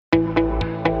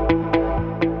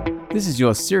This is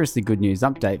your Seriously Good News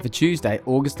update for Tuesday,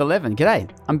 August 11. G'day,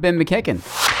 I'm Ben McKecken.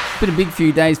 Been a big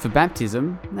few days for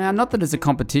baptism. Now, not that it's a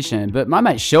competition, but my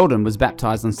mate Sheldon was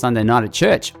baptised on Sunday night at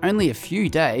church, only a few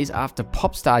days after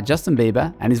pop star Justin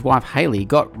Bieber and his wife Hailey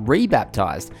got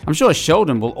re-baptised. I'm sure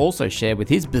Sheldon will also share with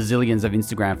his bazillions of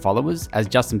Instagram followers, as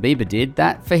Justin Bieber did,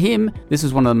 that for him, this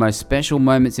was one of the most special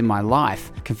moments in my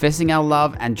life, confessing our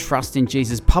love and trust in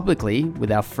Jesus publicly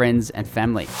with our friends and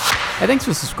family. Hey, thanks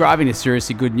for subscribing to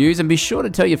Seriously Good News, and be sure to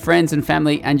tell your friends and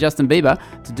family and Justin Bieber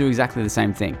to do exactly the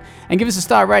same thing. And give us a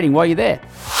star rating while you're there.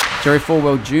 Jerry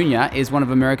Falwell Jr. is one of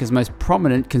America's most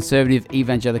prominent conservative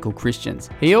evangelical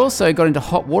Christians. He also got into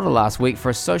hot water last week for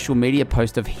a social media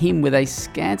post of him with a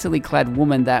scantily clad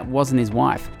woman that wasn't his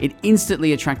wife. It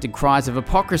instantly attracted cries of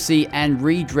hypocrisy and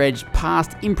re-dredged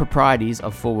past improprieties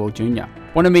of Falwell Jr.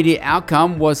 One immediate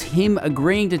outcome was him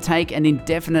agreeing to take an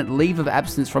indefinite leave of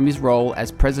absence from his role as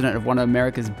president of one of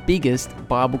America's biggest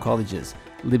Bible colleges,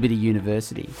 Liberty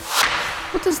University.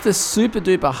 What does the super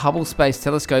duper Hubble Space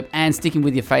Telescope and sticking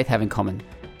with your faith have in common?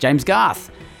 James Garth.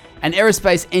 An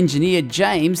aerospace engineer,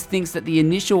 James, thinks that the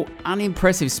initial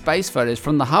unimpressive space photos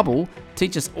from the Hubble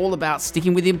teach us all about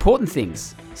sticking with the important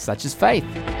things, such as faith.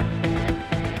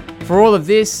 For all of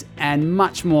this and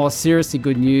much more seriously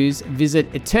good news, visit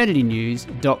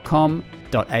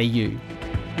eternitynews.com.au.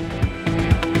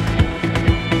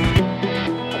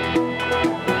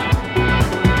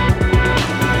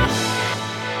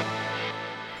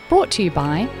 Brought to you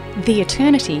by the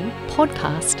Eternity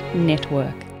Podcast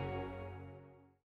Network.